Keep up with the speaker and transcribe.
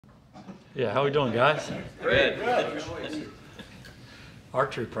Yeah, how we doing, guys? Good.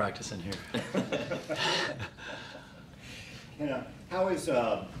 Archery practice in here. How is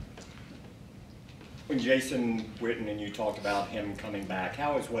when Jason Witten and you talked about him coming back,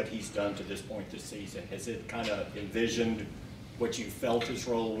 how is what he's done to this point this season? Has it kind of envisioned what you felt his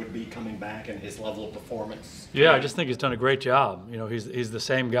role would be coming back and his level of performance? Yeah, I just think he's done a great job. You know, he's the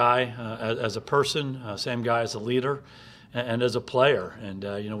same guy as a person, same guy as a leader, and as a player. And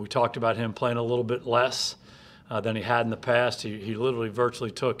you know, we talked about him playing a little bit less than he had in the past. He literally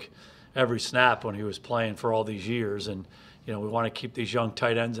virtually took every snap when he was playing for all these years. And you know, we want to keep these young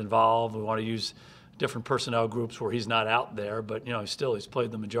tight ends involved. We want to use different personnel groups where he's not out there, but you know, he's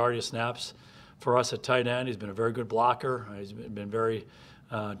played the majority of snaps for us at tight end. He's been a very good blocker. He's been very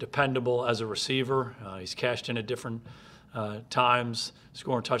dependable as a receiver. He's cashed in at different times,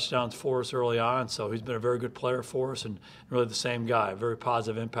 scoring touchdowns for us early on. So he's been a very good player for us and really the same guy, a very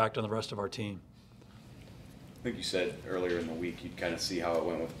positive impact on the rest of our team. I think you said earlier in the week you'd kind of see how it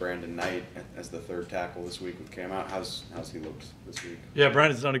went with Brandon Knight as the third tackle this week with Cam out. How's he looked this week? Yeah,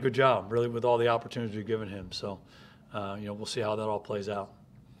 Brandon's done a good job, really, with all the opportunities we've given him. So, you know, we'll see how that all plays out.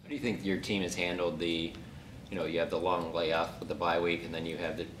 How do you think your team has handled the, you know, you have the long layoff with the bye week, and then you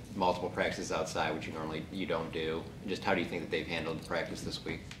have the multiple practices outside, which you don't do. Just how do you think that they've handled the practice this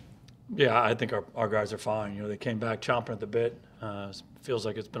week? Yeah, I think our guys are fine. You know, they came back chomping at the bit. Feels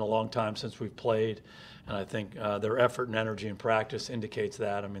like it's been a long time since we've played, and I think their effort and energy in practice indicates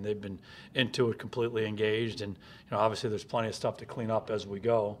that. I mean, they've been into it, completely engaged, and you know, obviously there's plenty of stuff to clean up as we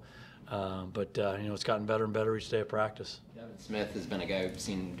go. But you know, it's gotten better and better each day of practice. Devin Smith has been a guy we've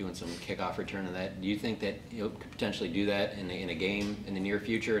seen doing some kickoff return and that. Do you think that he'll potentially do that in a game in the near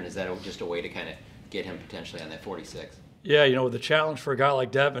future, and is that just a way to kind of get him potentially on that 46? Yeah, you know, the challenge for a guy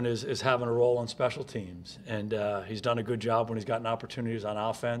like Devin is having a role on special teams, and he's done a good job when he's gotten opportunities on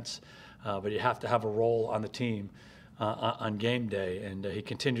offense, but you have to have a role on the team on game day, and he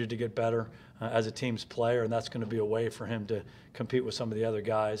continued to get better as a team's player, and that's going to be a way for him to compete with some of the other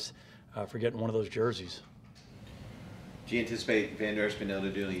guys for getting one of those jerseys. Do you anticipate Vander Esch being able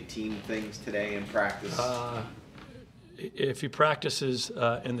to do any team things today in practice? If he practices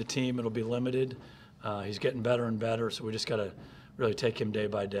in the team, it'll be limited. He's getting better and better, so we just got to really take him day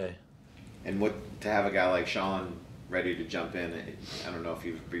by day. And to have a guy like Sean ready to jump in, I don't know if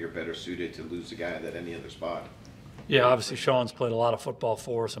you're better suited to lose a guy at any other spot. Yeah, obviously Sean's played a lot of football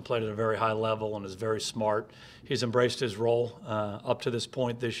for us and played at a very high level and is very smart. He's embraced his role up to this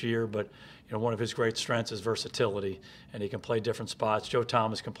point this year, but you know, one of his great strengths is versatility, and he can play different spots. Joe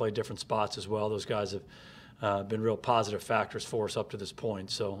Thomas can play different spots as well. Those guys have been real positive factors for us up to this point.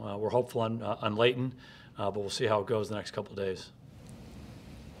 So we're hopeful on Leighton, but we'll see how it goes the next couple of days.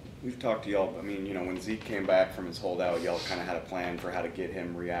 We've talked to y'all. I mean, you know, when Zeke came back from his holdout, y'all kind of had a plan for how to get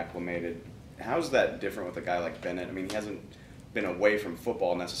him reacclimated. How's that different with a guy like Bennett? I mean, he hasn't been away from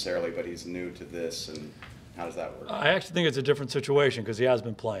football necessarily, but he's new to this, and how does that work? I actually think it's a different situation because he has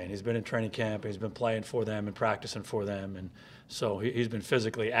been playing. He's been in training camp. He's been playing for them and practicing for them, and so he's been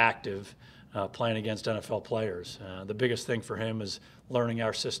physically active. Playing against NFL players. The biggest thing for him is learning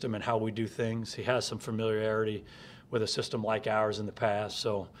our system and how we do things. He has some familiarity with a system like ours in the past,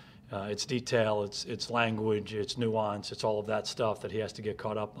 so it's detail, it's language, it's nuance, it's all of that stuff that he has to get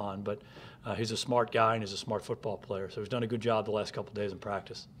caught up on. But he's a smart guy and he's a smart football player, so he's done a good job the last couple of days in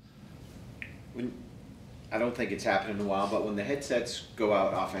practice. I don't think it's happened in a while, but when the headsets go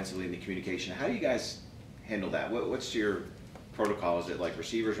out offensively in the communication, how do you guys handle that? What's your protocol? Is it like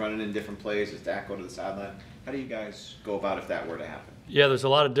receivers running in different plays? Does Dak go to the sideline? How do you guys go about if that were to happen? Yeah, there's a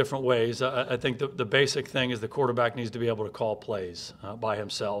lot of different ways. I think the basic thing is the quarterback needs to be able to call plays by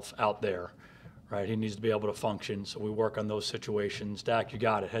himself out there, right? He needs to be able to function, so we work on those situations. Dak, you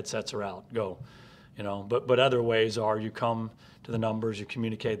got it. Headsets are out. Go. You know, but other ways are you come to the numbers, you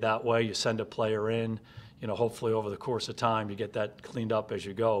communicate that way, you send a player in. You know, hopefully over the course of time you get that cleaned up as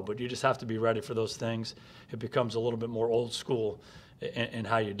you go. But you just have to be ready for those things. It becomes a little bit more old school in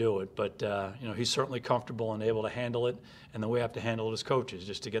how you do it. But, you know, he's certainly comfortable and able to handle it. And then we have to handle it as coaches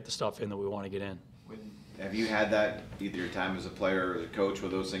just to get the stuff in that we want to get in. Have you had that, either your time as a player or as a coach, with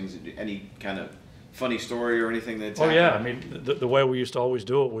those things, any kind of funny story or anything that's happened? Yeah. I mean, the way we used to always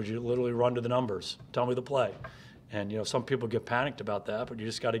do it was you literally run to the numbers. Tell me the play. And, you know, some people get panicked about that, but you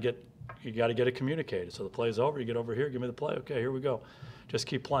just got to get it communicated. So the play's over, you get over here, give me the play. Okay, here we go. Just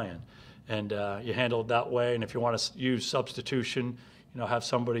keep playing. And you handle it that way. And if you want to use substitution, you know, have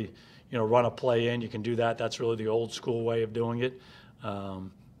somebody, you know, run a play in, you can do that. That's really the old school way of doing it.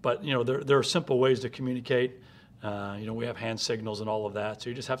 But, you know, there are simple ways to communicate. You know, we have hand signals and all of that. So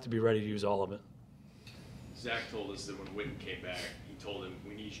you just have to be ready to use all of it. Zach told us that when Witten came back, he told him,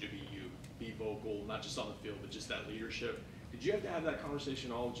 we need you to be you, be vocal, not just on the field, but just that leadership. Did you have to have that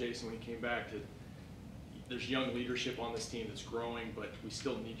conversation all with Jason when he came back? There's young leadership on this team that's growing, but we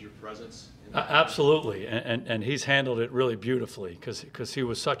still need your presence. Absolutely, and he's handled it really beautifully because he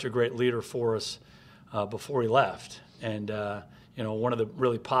was such a great leader for us before he left. And one of the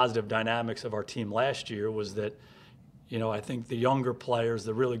really positive dynamics of our team last year was that, I think the younger players,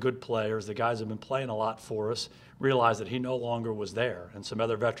 the really good players, the guys who have been playing a lot for us, realized that he no longer was there. And some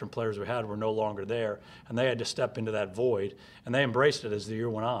other veteran players we had were no longer there, and they had to step into that void. And they embraced it as the year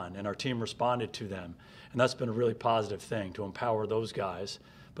went on, and our team responded to them. And that's been a really positive thing, to empower those guys.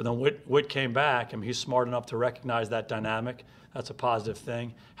 But then Whit came back, and he's smart enough to recognize that dynamic. That's a positive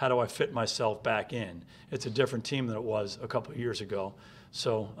thing. How do I fit myself back in? It's a different team than it was a couple of years ago.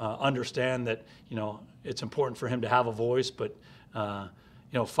 So understand that, it's important for him to have a voice, but,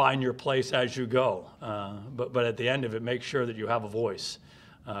 find your place as you go. But at the end of it, make sure that you have a voice,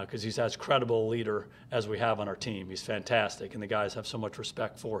 because he's as credible a leader as we have on our team. He's fantastic, and the guys have so much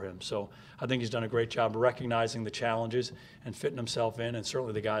respect for him. So I think he's done a great job of recognizing the challenges and fitting himself in, and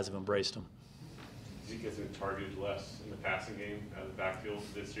certainly the guys have embraced him. Zeke has been targeted less in the passing game out of the backfield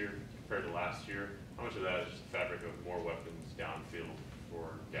this year compared to last year. How much of that is just the fabric of more weapons downfield for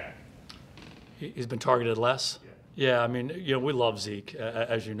Dak? He's been targeted less? Yeah, we love Zeke,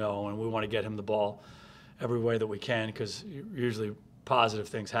 as you know, and we want to get him the ball every way that we can, because usually positive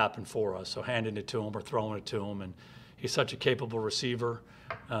things happen for us. So handing it to him or throwing it to him, and he's such a capable receiver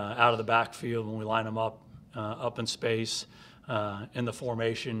out of the backfield when we line him up in space, in the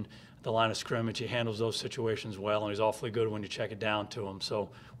formation, the line of scrimmage. He handles those situations well, and he's awfully good when you check it down to him.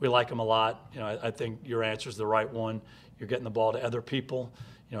 So we like him a lot. I think your answer is the right one. You're getting the ball to other people.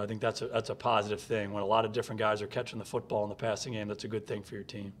 I think that's a positive thing. When a lot of different guys are catching the football in the passing game, that's a good thing for your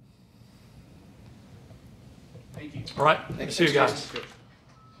team. Thank you. All right. Thanks. See you guys.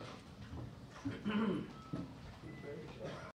 Good.